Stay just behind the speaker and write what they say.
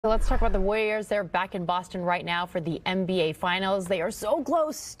Let's talk about the Warriors. They're back in Boston right now for the NBA Finals. They are so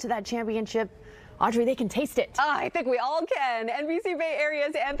close to that championship. Audrey, they can taste it. I think we all can. NBC Bay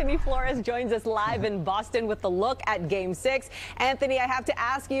Area's Anthony Flores joins us live in Boston with the look at Game 6. Anthony, I have to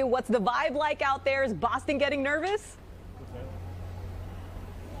ask you, what's the vibe like out there? Is Boston getting nervous?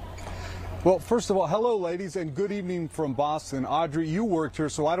 Well, first of all, hello, ladies, and good evening from Boston. Audrey, you worked here,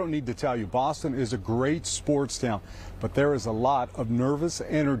 so I don't need to tell you. Boston is a great sports town, but there is a lot of nervous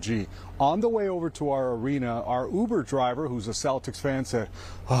energy. On the way over to our arena, our Uber driver, who's a Celtics fan, said,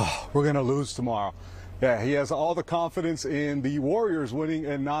 "Oh, we're going to lose tomorrow." Yeah, he has all the confidence in the Warriors winning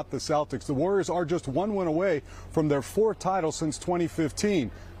and not the Celtics. The Warriors are just one win away from their fourth title since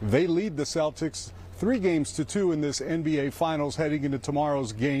 2015. They lead the Celtics 3-2 in this NBA Finals heading into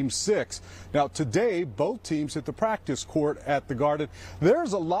tomorrow's Game 6. Now, today, both teams hit the practice court at the Garden.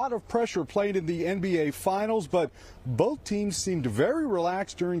 There's a lot of pressure played in the NBA Finals, but both teams seemed very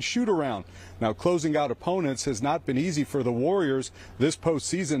relaxed during shoot-around. Now, closing out opponents has not been easy for the Warriors. This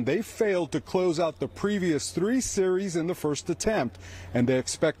postseason, they failed to close out the previous 3 series in the first attempt, and they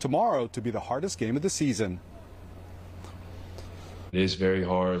expect tomorrow to be the hardest game of the season. It is very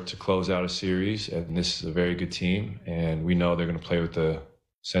hard to close out a series, and this is a very good team, and we know they're going to play with a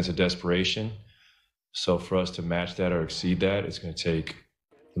sense of desperation. So for us to match that or exceed that, it's going to take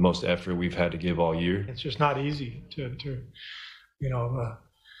the most effort we've had to give all year. It's just not easy to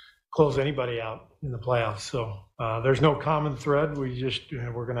close anybody out in the playoffs. So there's no common thread. We're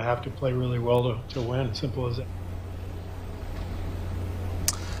going to have to play really well to win. Simple as that.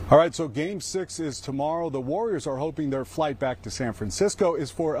 All right, so Game 6 is tomorrow. The Warriors are hoping their flight back to San Francisco is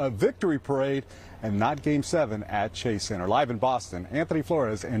for a victory parade and not Game 7 at Chase Center. Live in Boston, Anthony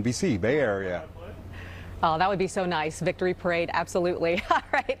Flores, NBC Bay Area. Oh, that would be so nice. Victory parade, absolutely. All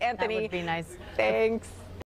right, Anthony. That would be nice. Thanks.